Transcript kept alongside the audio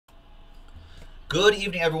Good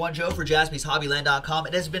evening, everyone. Joe for JaspysHobbyland.com.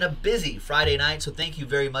 It has been a busy Friday night, so thank you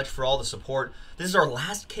very much for all the support. This is our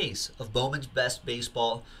last case of Bowman's Best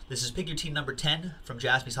Baseball. This is Pick Your Team number 10 from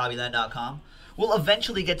JaspysHobbyland.com. We'll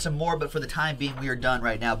eventually get some more, but for the time being, we are done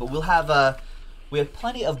right now. But we have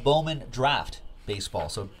plenty of Bowman Draft Baseball,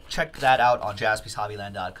 so check that out on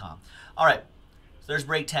JaspysHobbyland.com. All right, so there's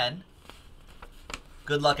break 10.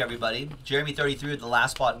 Good luck, everybody. Jeremy 33 with the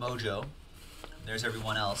last spot mojo. There's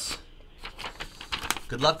everyone else.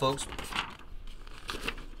 Good luck, folks.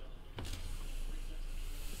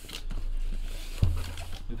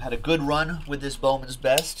 We've had a good run with this Bowman's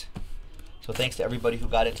Best. So thanks to everybody who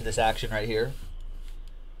got into this action right here.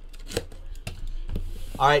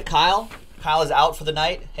 All right, Kyle. Kyle is out for the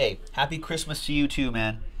night. Hey, happy Christmas to you too,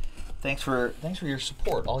 man. Thanks for your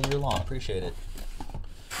support all year long. Appreciate it.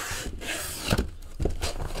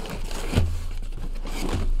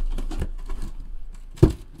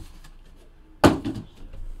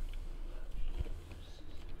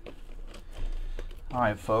 All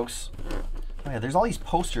right, folks. Oh yeah, there's all these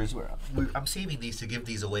posters. I'm saving these to give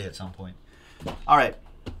these away at some point. All right.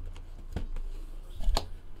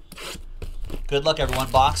 Good luck, everyone.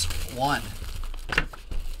 Box 1.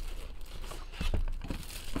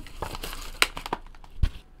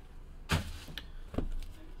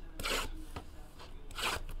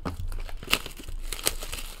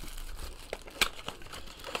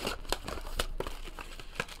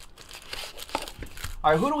 All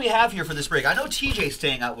right, who do we have here for this break? I know TJ's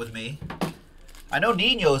staying out with me. I know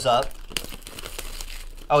Nino's up.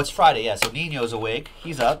 Oh, it's Friday, yeah, so Nino's awake.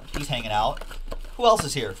 He's up. He's hanging out. Who else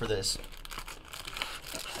is here for this?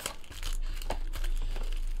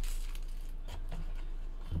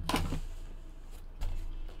 I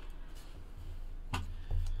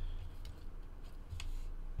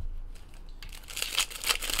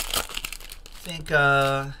think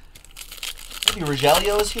maybe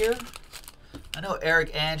Rogelio's here. I know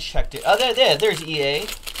Eric Ange checked it. Oh, there's EA.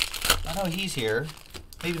 I know he's here.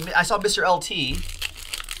 Maybe I saw Mr. LT.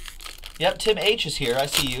 Yep, Tim H is here. I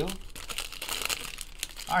see you.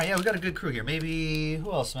 All right, yeah, we got a good crew here. Maybe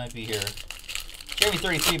who else might be here? Jeremy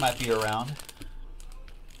 33 might be around.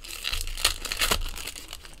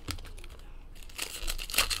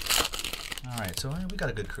 All right, so we got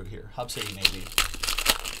a good crew here. Hub City maybe.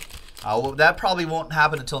 Well, that probably won't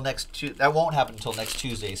happen until next. That won't happen until next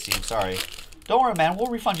Tuesday, Steve. Sorry. Don't worry, man. We'll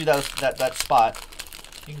refund you that spot.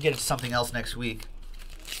 You can get into something else next week.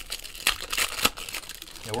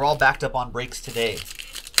 Yeah, we're all backed up on breaks today.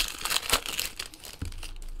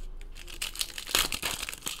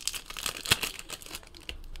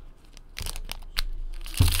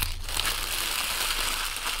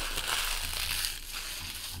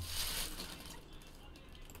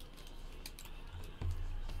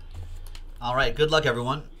 All right. Good luck,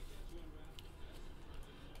 everyone.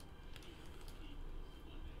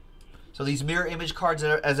 So these mirror image cards,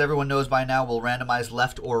 as everyone knows by now, will randomize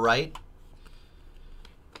left or right.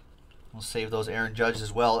 We'll save those Aaron Judge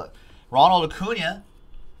as well. Ronald Acuna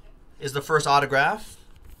is the first autograph.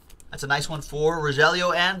 That's a nice one for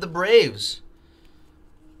Rogelio and the Braves.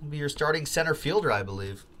 Will be your starting center fielder, I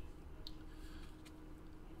believe.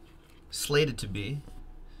 Slated to be.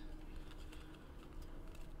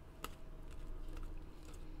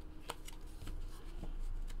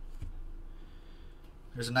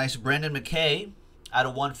 There's a nice Brendan McKay out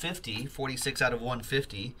of 150, 46 out of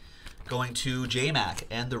 150, going to J-Mac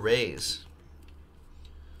and the Rays.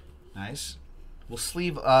 Nice. We'll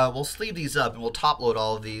sleeve these up and we'll top load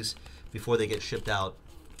all of these before they get shipped out.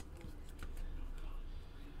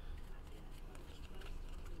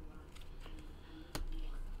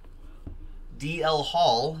 DL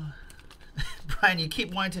Hall. Brian, you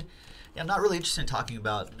keep wanting to... Yeah, I'm not really interested in talking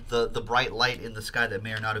about the bright light in the sky that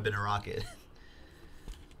may or not have been a rocket.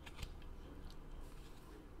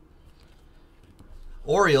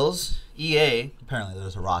 Orioles, EA, apparently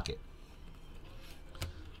there's a rocket.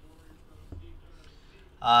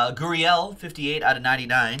 Gurriel, 58 out of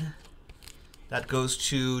 99. That goes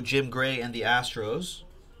to Jim Gray and the Astros.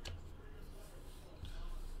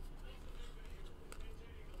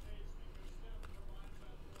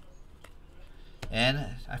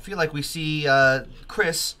 And I feel like we see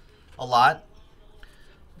Chris a lot.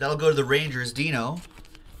 That'll go to the Rangers, Dino.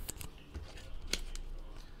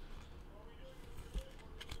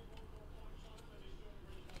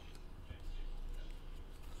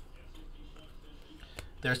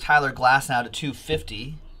 There's Tyler Glass now to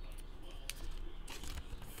 250.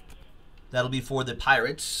 That'll be for the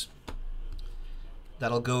Pirates.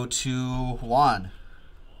 That'll go to Juan.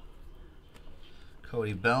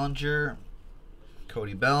 Cody Bellinger,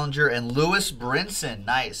 and Lewis Brinson.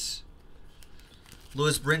 Nice.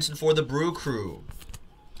 Lewis Brinson for the Brew Crew.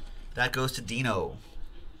 That goes to Dino.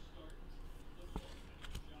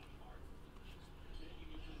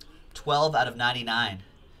 12 out of 99.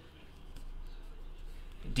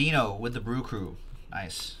 Dino with the Brew Crew.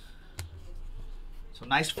 Nice. So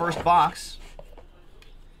nice first box.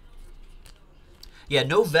 Yeah,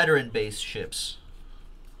 no veteran-based ships.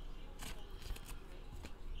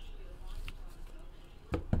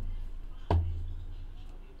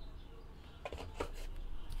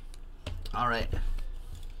 All right.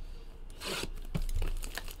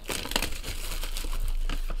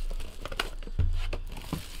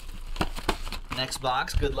 Next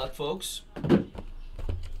box. Good luck, folks.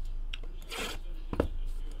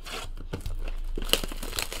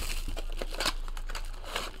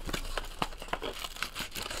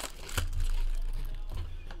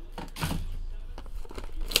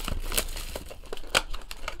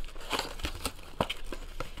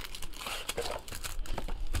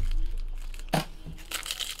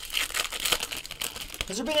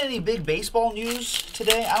 Has there been any big baseball news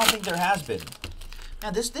today? I don't think there has been.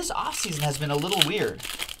 Man, this offseason has been a little weird.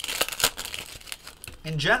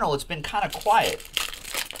 In general, it's been kind of quiet.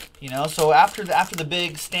 You know, so after the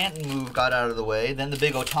big Stanton move got out of the way, then the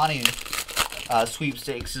big Ohtani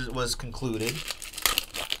sweepstakes was concluded.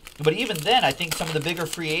 But even then, I think some of the bigger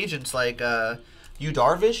free agents like Yu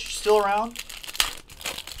Darvish still around.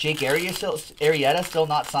 Jake Arrieta still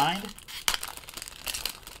not signed.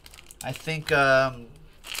 I think,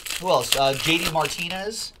 who else? JD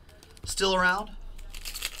Martinez still around.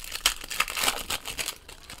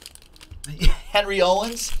 Henry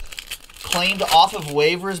Owens claimed off of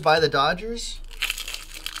waivers by the Dodgers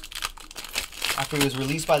after he was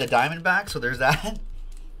released by the Diamondbacks, so there's that.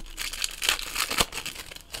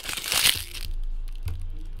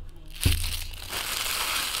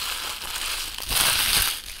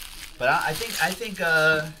 But I think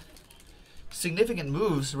significant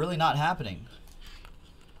moves really not happening.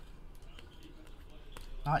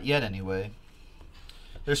 Not yet, anyway.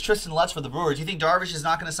 There's Tristan Lutz for the Brewers. Do you think Darvish is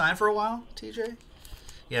not going to sign for a while, TJ?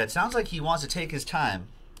 Yeah, it sounds like he wants to take his time.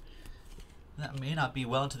 That may not be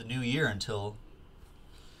well into the new year until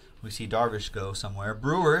we see Darvish go somewhere.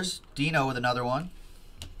 Brewers, Dino with another one.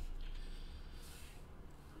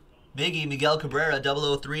 Miguel Cabrera,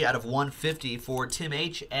 003 out of 150 for Tim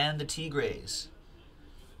H. and the Tigres.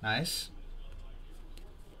 Nice.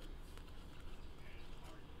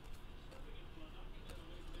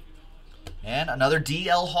 And another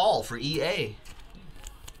DL Hall for EA.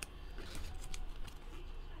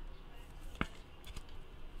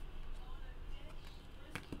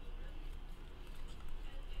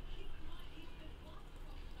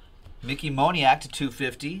 Mickey Moniak to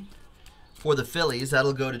 250 for the Phillies.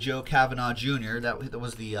 That'll go to Joe Cavanaugh Jr. That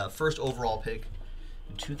was the first overall pick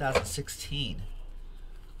in 2016.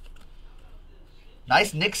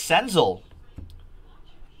 Nice Nick Senzel.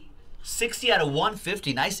 60 out of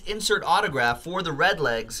 150. Nice insert autograph for the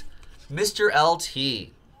Redlegs, Mr.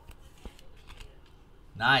 LT.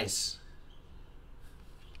 Nice.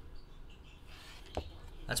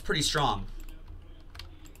 That's pretty strong.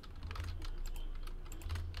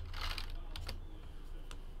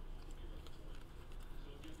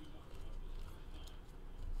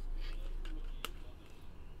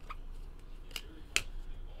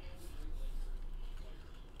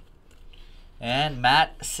 And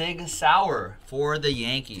Matt Sig Sauer for the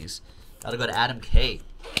Yankees. That'll go to Adam K.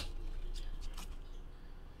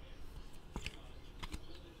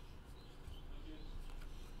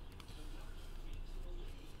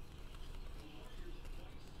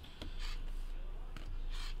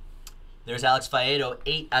 There's Alex Faedo,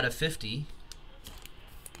 8 out of 50.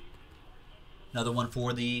 Another one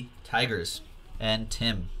for the Tigers. And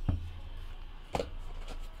Tim.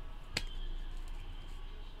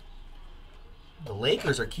 The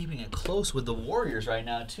Lakers are keeping it close with the Warriors right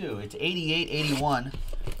now, too. It's 88-81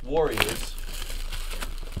 Warriors.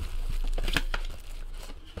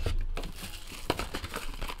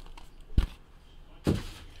 I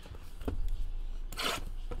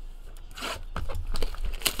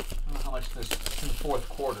don't know how much there's in the fourth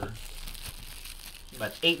quarter.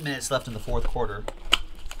 About 8 minutes left in the fourth quarter.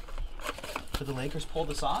 Could the Lakers pull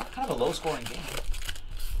this off? Kind of a low-scoring game.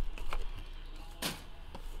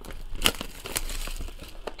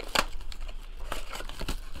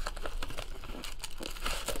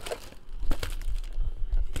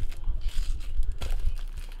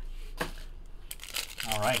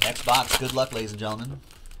 All right, next box. Good luck, ladies and gentlemen.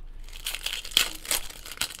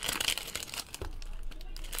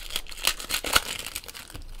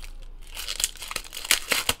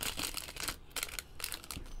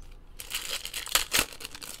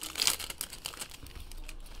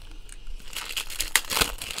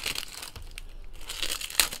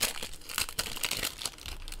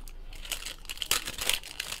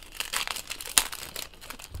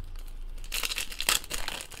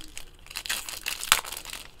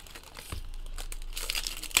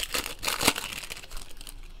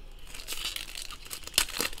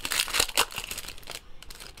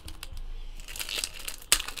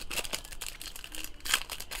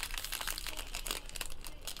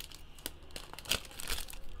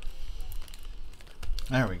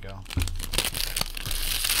 There we go. The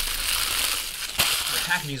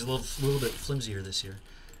packaging is a little bit flimsier this year.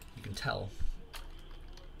 You can tell.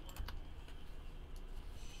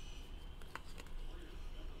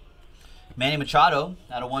 Manny Machado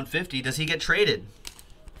out of 150. Does he get traded?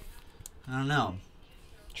 I don't know.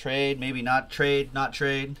 Trade, maybe not trade, not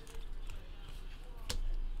trade.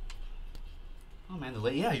 Oh man,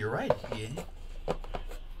 yeah, you're right. Yeah.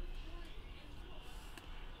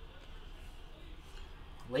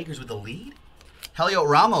 Lakers with the lead. Heliot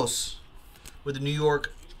Ramos with the New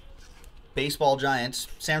York Baseball Giants,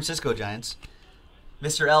 San Francisco Giants.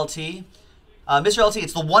 Mr. LT. Mr. LT,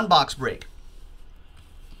 it's the one box break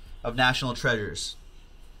of National Treasures.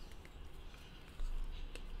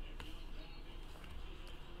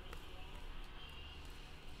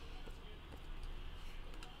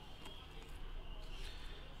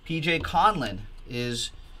 PJ Conlon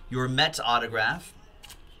is your Mets autograph.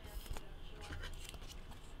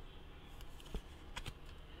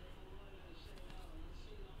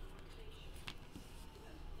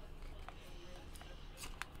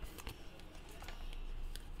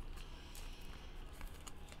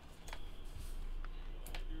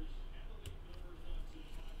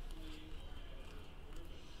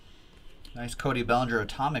 Nice Cody Bellinger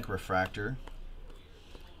atomic refractor.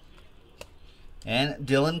 And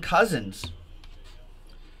Dylan Cousins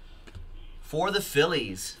for the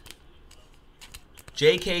Phillies.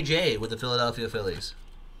 JKJ with the Philadelphia Phillies.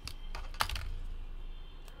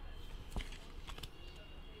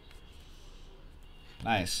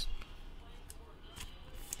 Nice.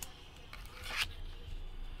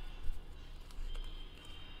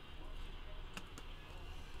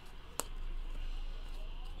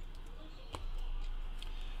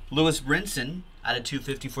 Lewis Brinson out of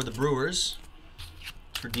 250 for the Brewers.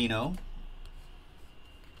 For Dino.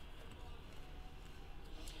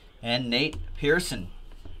 And Nate Pearson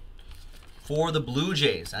for the Blue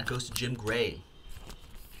Jays. That goes to Jim Gray.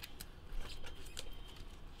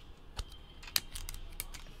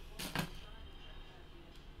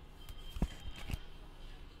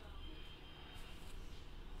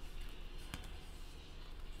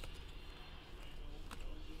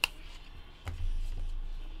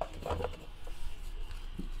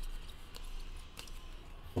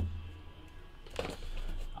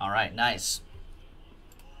 All right, nice.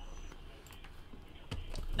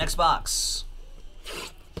 Next box.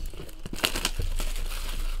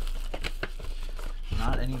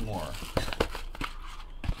 Not anymore.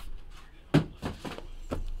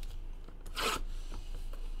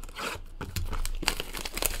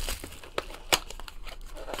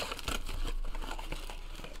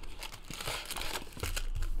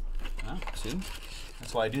 Well, see?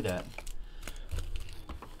 That's why I do that.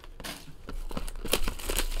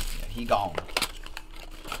 He gone.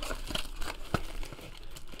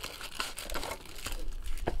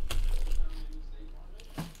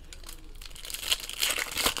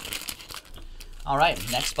 All right,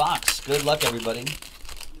 next box. Good luck, everybody.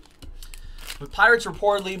 The Pirates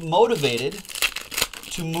reportedly motivated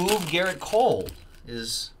to move Garrett Cole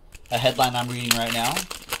is a headline I'm reading right now.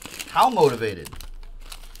 How motivated?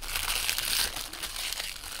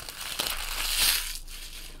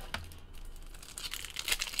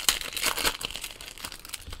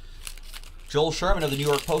 Joel Sherman of the New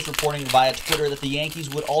York Post reporting via Twitter that the Yankees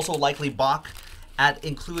would also likely balk at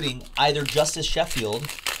including either Justice Sheffield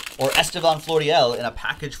or Estevan Florial in a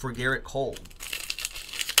package for Garrett Cole.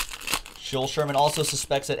 Joel Sherman also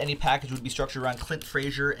suspects that any package would be structured around Clint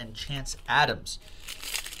Frazier and Chance Adams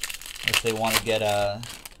if they want to get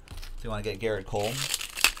Garrett Cole.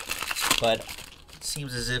 But it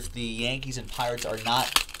seems as if the Yankees and Pirates are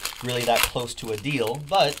not really that close to a deal,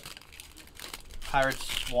 but Pirates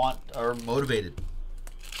are motivated.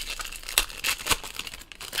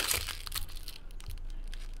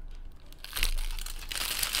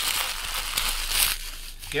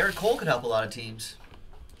 Garrett Cole could help a lot of teams.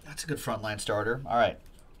 That's a good frontline starter. All right.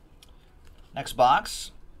 Next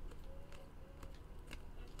box.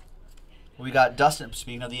 We got Dustin,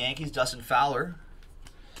 speaking of the Yankees, Dustin Fowler.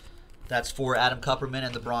 That's for Adam Kupperman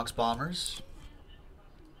and the Bronx Bombers.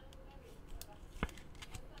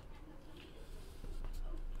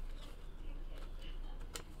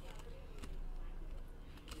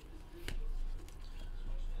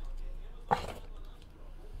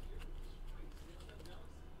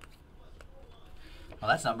 Well,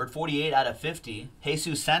 that's numbered 48 out of 50.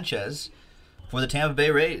 Jesus Sanchez for the Tampa Bay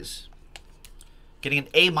Rays. Getting an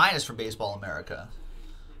A- from Baseball America.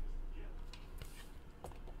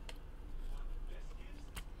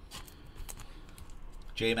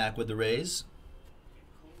 J-Mac with the Rays.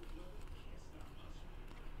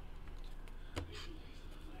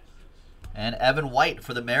 And Evan White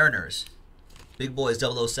for the Mariners. Big Boys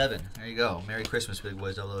 007. There you go. Merry Christmas, Big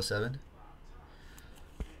Boys 007.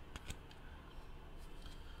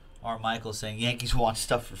 R. Michael saying Yankees want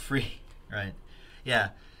stuff for free. Right. Yeah.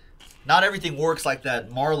 Not everything works like that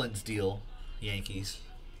Marlins deal, Yankees.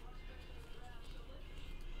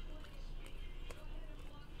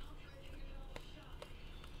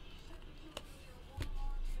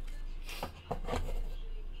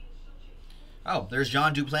 Oh, there's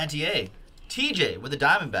John Duplantier. TJ with the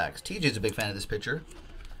Diamondbacks. TJ's a big fan of this picture.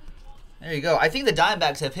 There you go. I think the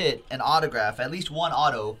Diamondbacks have hit an autograph, at least one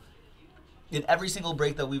auto, in every single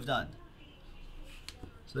break that we've done.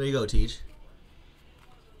 So there you go, Teach.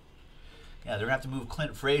 Yeah, they're going to have to move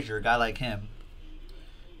Clint Frazier, a guy like him,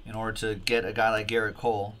 in order to get a guy like Garrett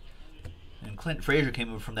Cole. And Clint Frazier came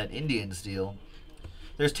over from that Indians deal.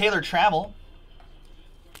 There's Taylor Trammell.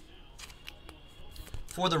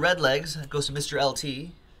 For the Redlegs, it goes to Mr.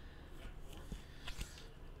 LT.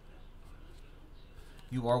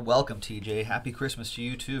 You are welcome, TJ. Happy Christmas to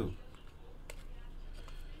you, too.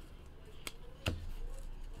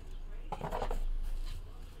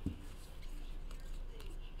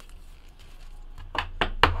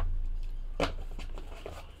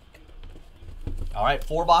 All right,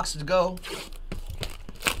 4 boxes to go.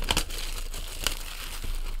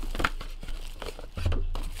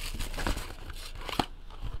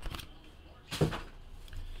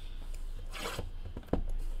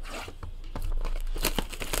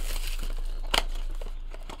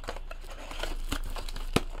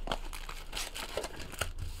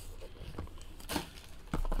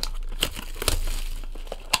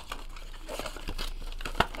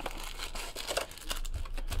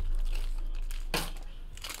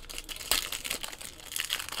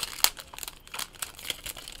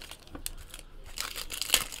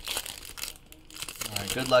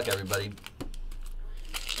 Good luck, everybody.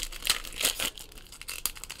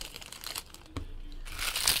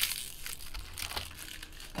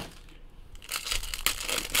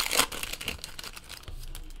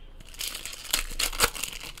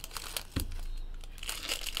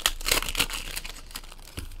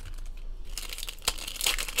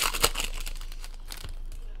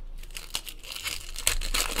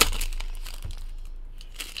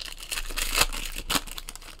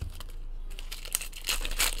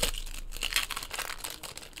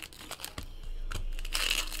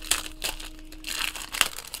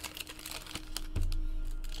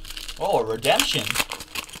 Oh, a redemption.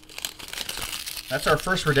 That's our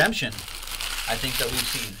first redemption, I think, that we've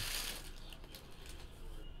seen.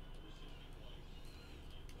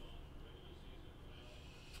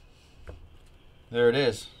 There it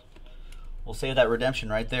is. We'll save that redemption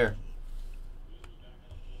right there.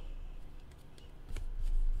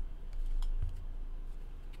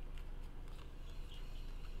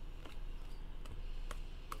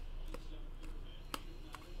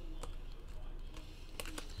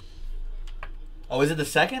 Oh, is it the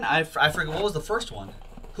second? I forget. What was the first one?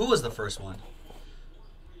 Who was the first one?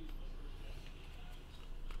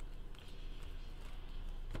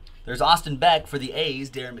 There's Austin Beck for the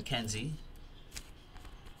A's, Darren McKenzie.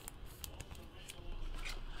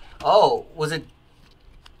 Oh, was it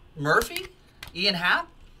Murphy? Ian Happ?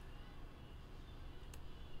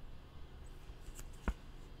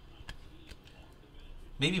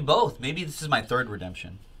 Maybe both. Maybe this is my third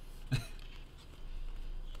redemption.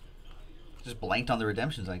 Just blanked on the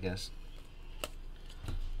redemptions, I guess.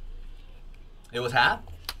 It was Hap?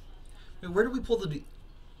 Wait, where did we pull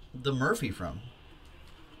the Murphy from?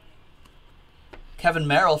 Kevin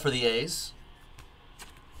Merrill for the A's.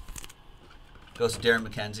 Goes to Darren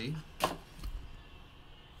McKenzie.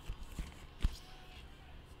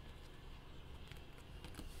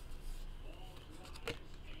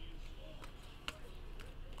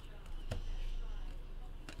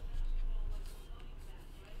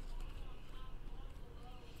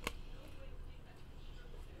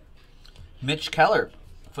 Mitch Keller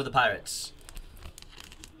for the Pirates.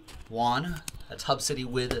 Juan, that's Hub City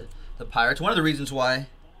with the Pirates. One of the reasons why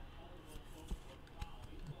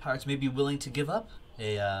the Pirates may be willing to give up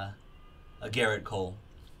a Garrett Cole.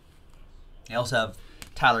 They also have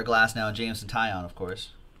Tyler Glass now and Jameson Taillon, of course.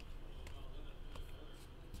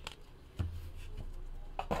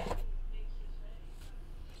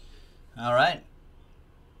 All right.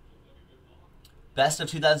 Best of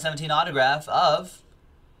 2017 autograph of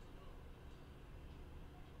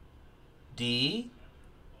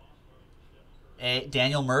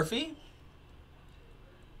Daniel Murphy.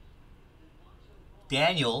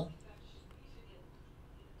 Daniel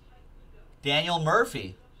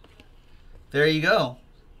Murphy. There you go.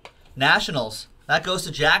 Nationals. That goes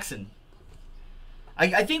to Jackson.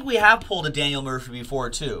 I think we have pulled a Daniel Murphy before,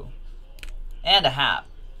 too. And a Hap.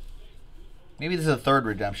 Maybe this is a third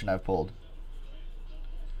redemption I've pulled.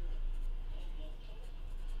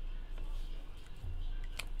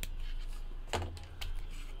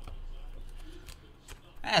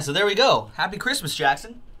 Yeah, so there we go. Happy Christmas,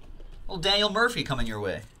 Jackson. Little Daniel Murphy coming your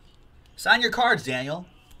way. Sign your cards, Daniel.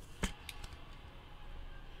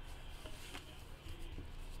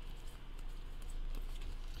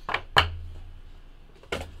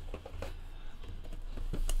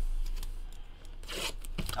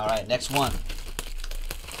 All right, next one.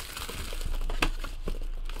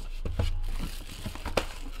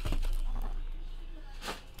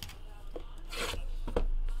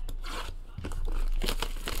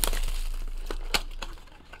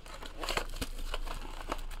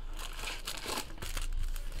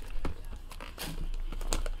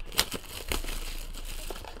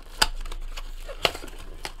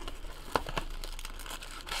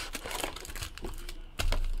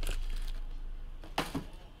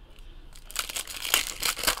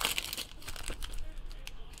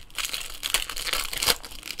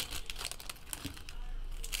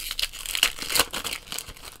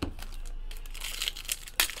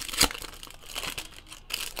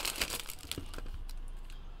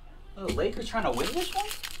 The Lakers trying to win this one?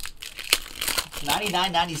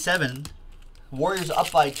 99-97. Warriors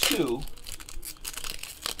up by 2.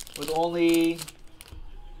 With only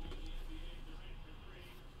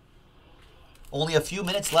a few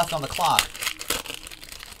minutes left on the clock.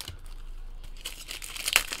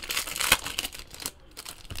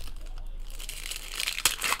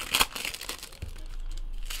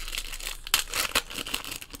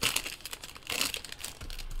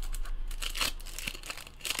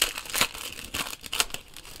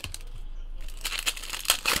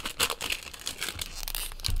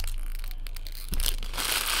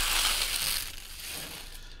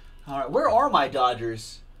 All right, where are my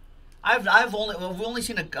Dodgers? We've only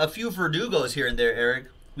seen a few Verdugos here and there, Eric.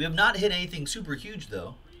 We have not hit anything super huge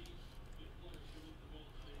though.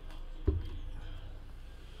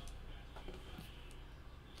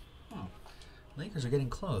 Oh, Lakers are getting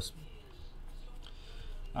close.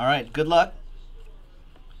 All right, good luck.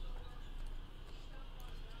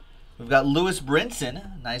 We've got Lewis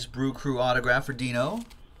Brinson, nice Brew Crew autograph for Dino.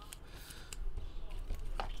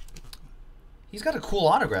 He's got a cool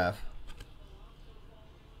autograph,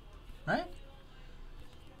 right?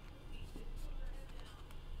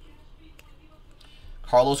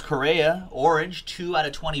 Carlos Correa, orange,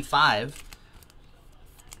 2/25.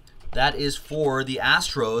 That is for the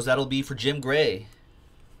Astros. That'll be for Jim Gray.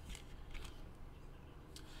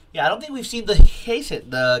 Yeah, I don't think we've seen the case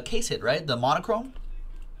hit, right? The monochrome.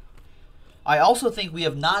 I also think we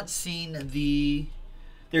have not seen the...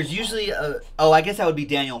 There's usually a... Oh, I guess that would be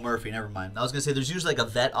Daniel Murphy. Never mind. I was going to say there's usually like a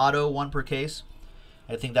vet auto, one per case.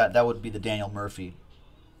 I think that would be the Daniel Murphy.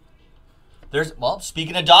 There's... Well,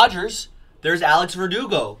 speaking of Dodgers, there's Alex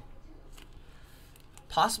Verdugo.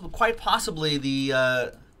 Quite possibly the...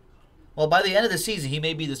 well, by the end of the season, he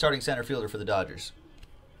may be the starting center fielder for the Dodgers.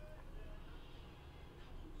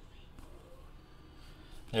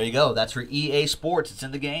 There you go. That's for EA Sports. It's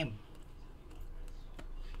in the game.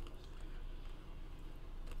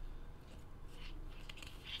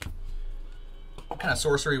 What kind of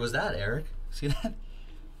sorcery was that, Eric? See that?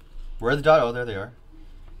 Where are the Dodgers? Oh, there they are.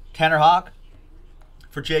 Tanner Hawk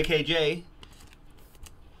for JKJ.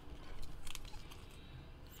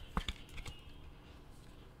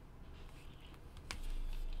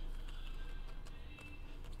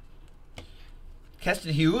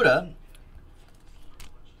 Keston Hiura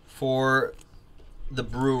for the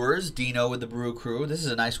Brewers. Dino with the Brew Crew. This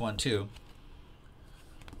is a nice one, too.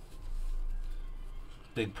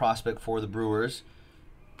 Big prospect for the Brewers.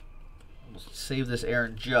 We'll save this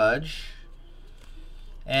Aaron Judge.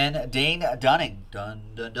 And Dane Dunning. Dun,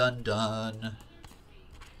 dun, dun, dun.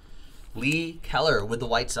 Lee Keller with the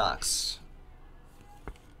White Sox.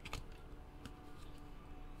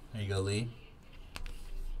 There you go, Lee.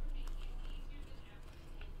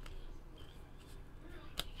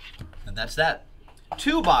 And that's that.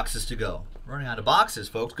 2 boxes to go. Running out of boxes,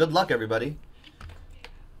 folks. Good luck, everybody.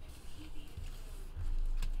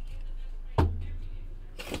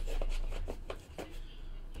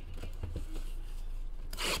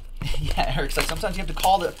 Yeah, Eric's like, sometimes you have to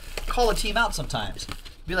call a team out sometimes.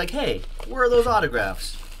 Be like, hey, where are those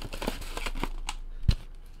autographs?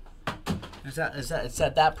 It's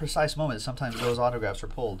at that precise moment that sometimes those autographs are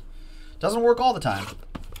pulled. Doesn't work all the time,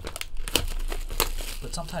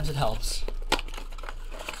 but sometimes it helps.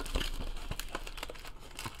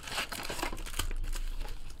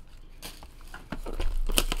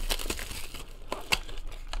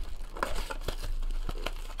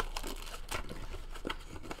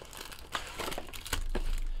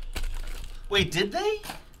 Wait, did they?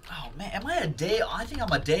 Oh man, am I a day? I think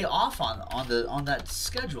I'm a day off on that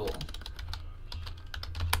schedule.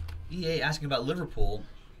 EA asking about Liverpool.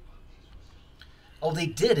 Oh, they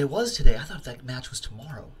did. It was today. I thought that match was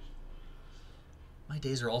tomorrow. My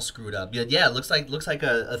days are all screwed up. Yeah. It looks like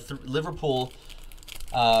Liverpool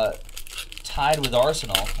tied with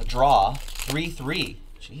Arsenal, a draw, 3-3.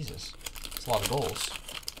 Jesus, that's a lot of goals.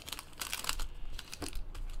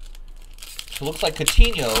 So it looks like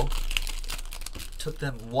Coutinho took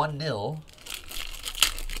them 1-0,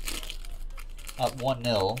 up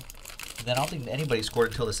 1-0. Then I don't think anybody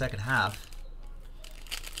scored until the second half.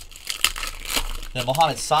 Then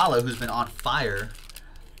Mohamed Salah, who's been on fire,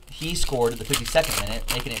 he scored in the 52nd minute,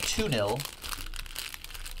 making it 2-0.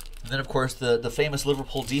 And then, of course, the famous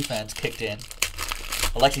Liverpool defense kicked in.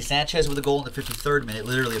 Alexis Sanchez with a goal in the 53rd minute,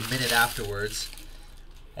 literally a minute afterwards.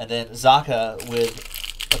 And then Xhaka with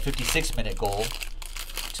a 56-minute goal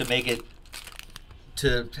to make it,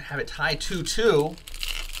 to have it tie 2-2.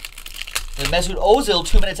 And Mesut Ozil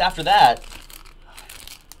 2 minutes after that.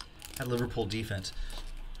 That Liverpool defense.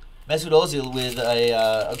 Mesut Ozil with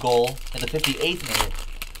a goal in the 58th minute,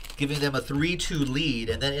 giving them a 3-2 lead.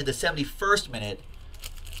 And then in the 71st minute,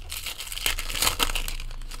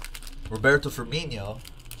 Roberto Firmino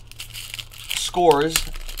scores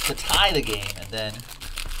to tie the game, and then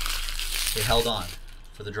they held on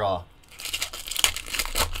for the draw.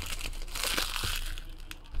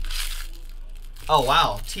 Oh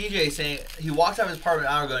wow, TJ saying he walked out of his apartment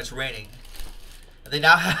an hour ago and it's raining. And they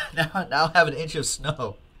now have an inch of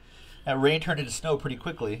snow. That rain turned into snow pretty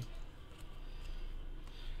quickly.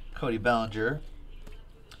 Cody Bellinger.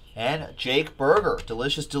 And Jake Berger.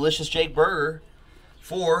 Delicious, delicious Jake Berger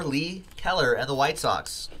for Lee Keller and the White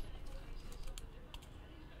Sox.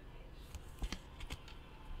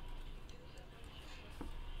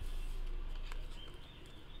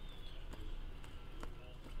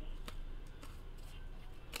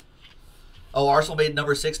 Oh, Arsenal made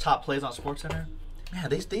number 6 top plays on SportsCenter. Man,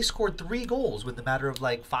 they scored 3 goals within the matter of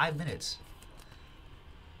like 5 minutes.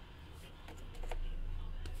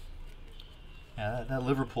 Yeah, that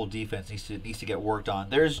Liverpool defense needs to get worked on.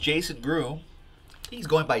 There's Jason Groom. I think he's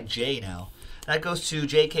going by J now. That goes to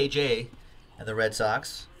JKJ and the Red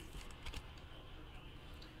Sox.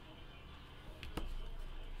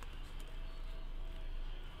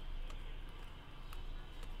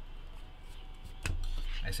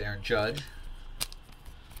 Nice Aaron Judge.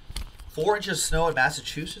 4 inches of snow in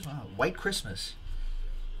Massachusetts. Wow, white Christmas.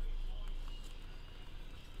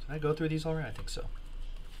 Did I go through these already? I think so.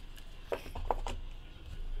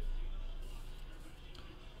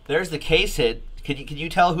 There's the case hit. Can you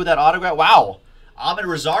tell who that autograph? Wow, Ahmed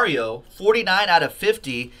Rosario, 49 out of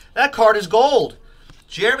 50. That card is gold.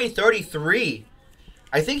 Jeremy 33.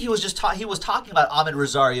 I think he was talking about Ahmed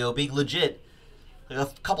Rosario being legit like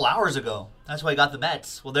a couple hours ago. That's why he got the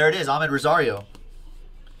Mets. Well, there it is, Ahmed Rosario.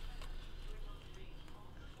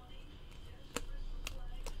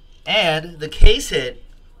 And the case hit,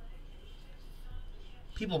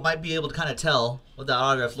 people might be able to kind of tell what that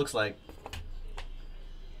autograph looks like.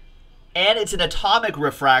 And it's an atomic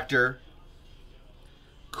refractor.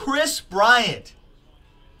 Chris Bryant.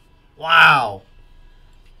 Wow.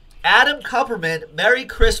 Adam Kupperman. Merry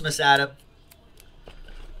Christmas, Adam.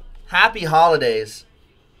 Happy holidays.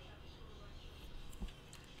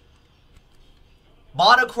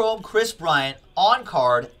 Monochrome Chris Bryant on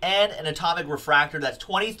card and an atomic refractor. That's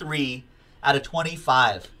 23 out of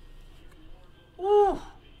 25. Woo.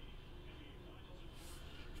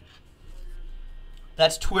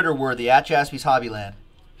 That's Twitter worthy at Jaspys Hobbyland.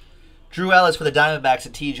 Drew Ellis for the Diamondbacks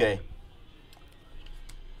and TJ.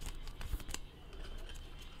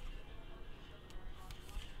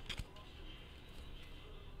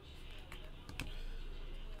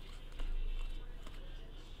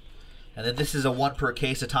 And then this is a 1 per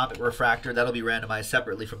case atomic refractor. That'll be randomized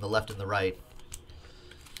separately from the left and the right.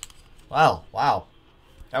 Wow, wow.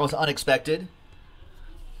 That was unexpected.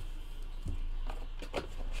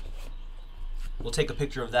 We'll take a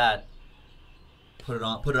picture of that. Put it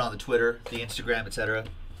on the Twitter, the Instagram, etc.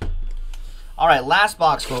 All right, last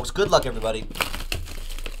box, folks. Good luck, everybody.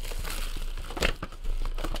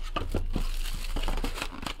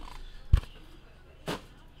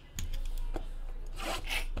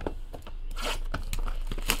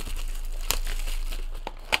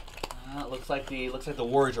 Looks like the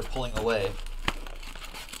Warriors are pulling away.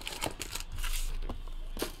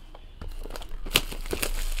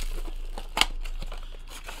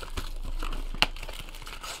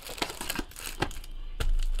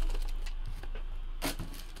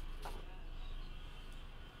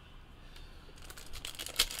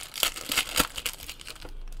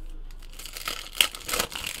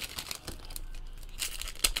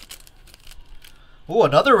 Ooh,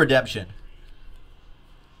 another redemption.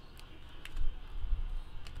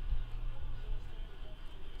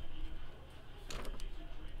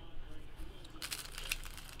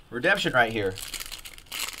 Redemption right here.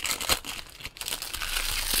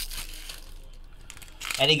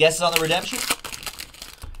 Any guesses on the redemption?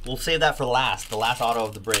 We'll save that for last, the last auto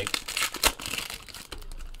of the break.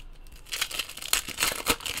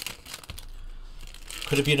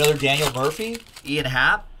 Could it be another Daniel Murphy? Ian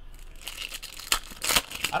Happ?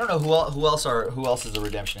 I don't know who else is the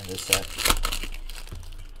redemption in this set.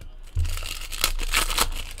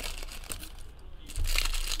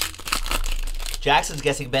 Jackson's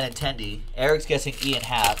guessing Benintendi. Eric's guessing Ian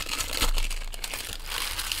Happ.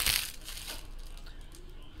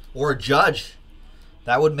 Or Judge.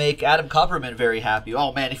 That would make Adam Kupperman very happy.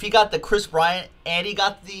 Oh, man, if he got the Chris Bryant and he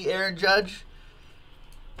got the Aaron Judge.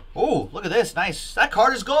 Oh, look at this. Nice. That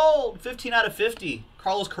card is gold. 15 out of 50.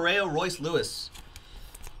 Carlos Correa, Royce Lewis.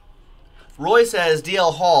 Royce has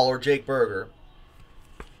DL Hall or Jake Berger.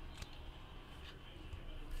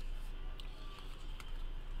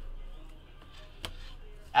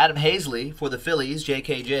 Adam Hazley for the Phillies,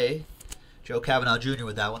 JKJ. Joe Cavanaugh Jr.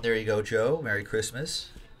 with that one. There you go, Joe. Merry Christmas.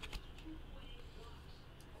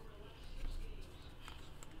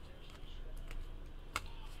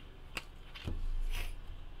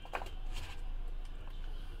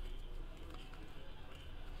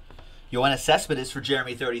 Yoenis Cespedes for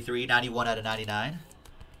Jeremy 33, 91 out of 99.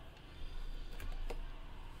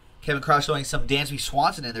 Kevin Cross showing some Dansby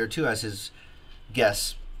Swanson in there too as his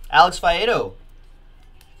guess. Alex Faedo.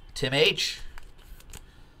 Tim H.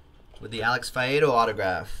 with the Alex Faedo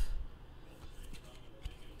autograph.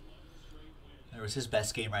 There was his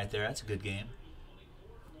best game right there. That's a good game.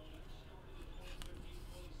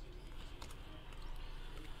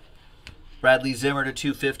 Bradley Zimmer to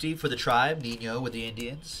 250 for the Tribe. Nino with the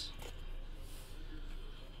Indians.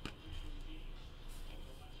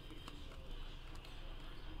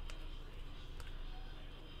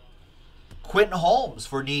 Quentin Holmes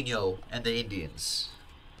for Nino and the Indians.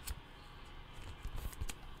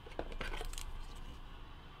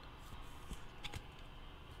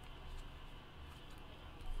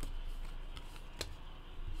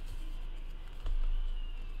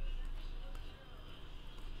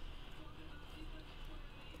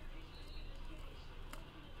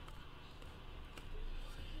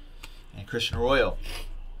 And Christian Arroyo.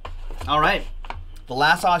 All right. The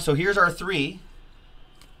last auto. So here's our three.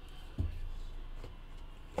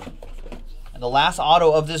 The last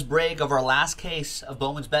auto of this break of our last case of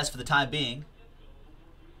Bowman's Best for the time being.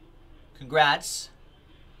 Congrats.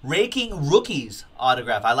 Raking Rookies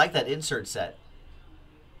autograph. I like that insert set.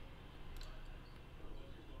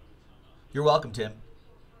 You're welcome, Tim.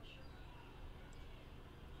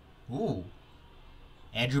 Ooh.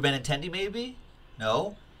 Andrew Benintendi, maybe?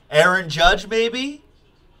 No. Aaron Judge, maybe?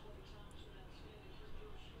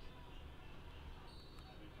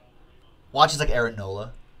 Watches like Aaron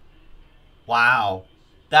Nola. Wow,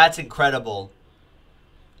 that's incredible.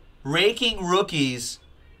 Raking Rookies,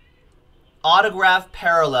 autograph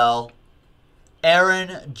parallel,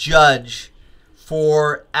 Aaron Judge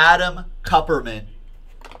for Adam Kupperman.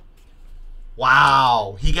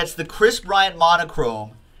 Wow, he gets the Chris Bryant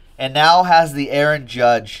monochrome and now has the Aaron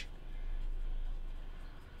Judge.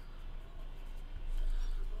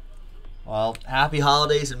 Well, happy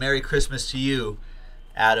holidays and Merry Christmas to you,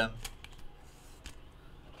 Adam.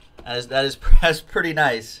 That's pretty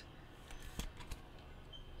nice.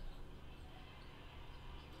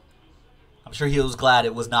 I'm sure he was glad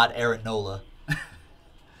it was not Aaron Nola.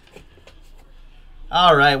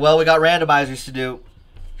 All right, well, we got randomizers to do.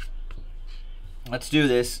 Let's do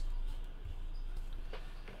this.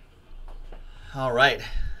 All right,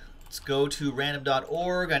 let's go to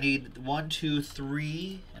random.org. I need 1, 2,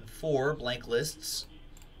 3, and 4 blank lists.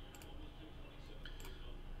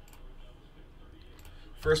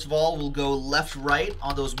 First of all, we'll go left-right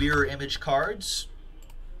on those mirror image cards.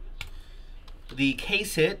 The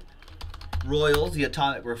case hit, Royals, the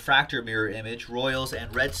atomic refractor mirror image, Royals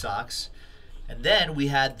and Red Sox. And then we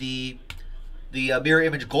had the mirror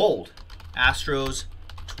image gold, Astros,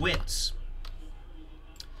 Twins.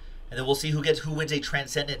 And then we'll see who wins a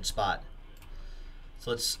transcendent spot.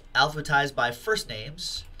 So it's alphabetized by first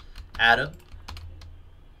names. Adam,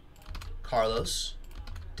 Carlos,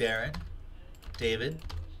 Darren, David,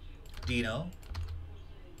 Dino,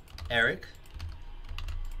 Eric.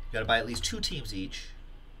 You gotta buy at least 2 teams each.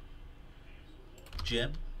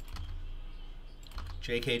 Jim,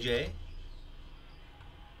 JKJ,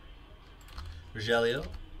 Rogelio,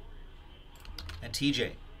 and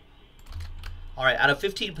TJ. All right, out of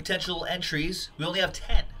 15 potential entries, we only have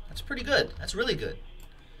 10 That's pretty good. That's really good.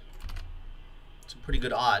 Some pretty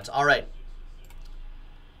good odds. All right.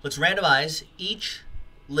 Let's randomize each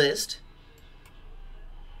list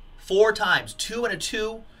 4 times. 2 and a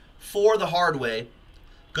 2 for the hard way.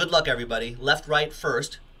 Good luck, everybody. Left, right,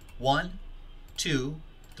 first. 1, 2,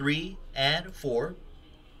 3, and 4.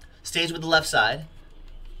 Stays with the left side.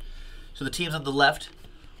 So the teams on the left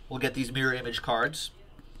will get these mirror image cards.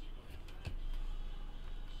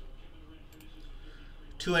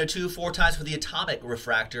 2 and a 2, 4 times for the atomic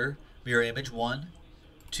refractor mirror image. 1,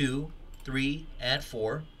 2, 3, and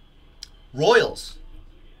 4. Royals.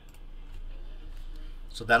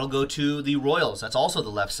 So that'll go to the Royals. That's also the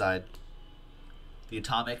left side. The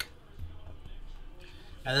atomic.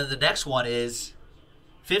 And then the next one is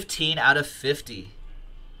 15 out of 50.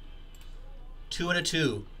 2 and a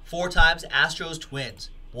 2. 4 times Astros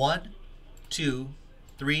Twins. 1, 2,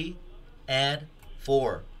 3, and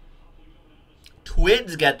 4.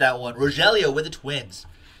 Twins get that one. Rogelio with the Twins.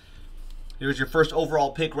 Here's your first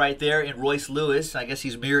overall pick right there in Royce Lewis. I guess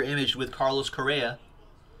he's mirror imaged with Carlos Correa.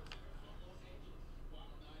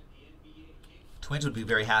 Twins would be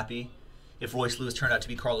very happy if Royce Lewis turned out to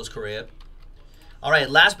be Carlos Correa. All right,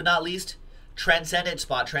 last but not least, Transcendent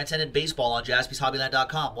spot, Transcendent Baseball on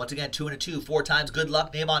JaspysHobbyland.com. Once again, 2 and a 2, 4 times. Good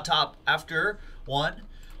luck. Name on top after 1,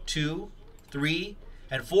 2, 3,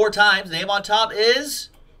 and 4 times. Name on top is...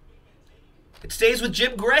 It stays with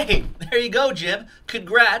Jim Gray. There you go, Jim.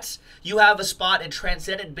 Congrats. You have a spot in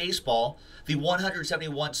Transcendent Baseball, the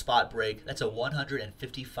 171 spot break. That's a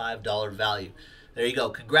 $155 value. There you go.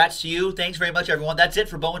 Congrats to you. Thanks very much, everyone. That's it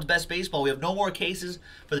for Bowman's Best Baseball. We have no more cases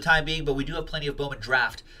for the time being, but we do have plenty of Bowman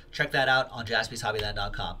Draft. Check that out on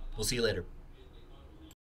JaspysHobbyland.com. We'll see you later.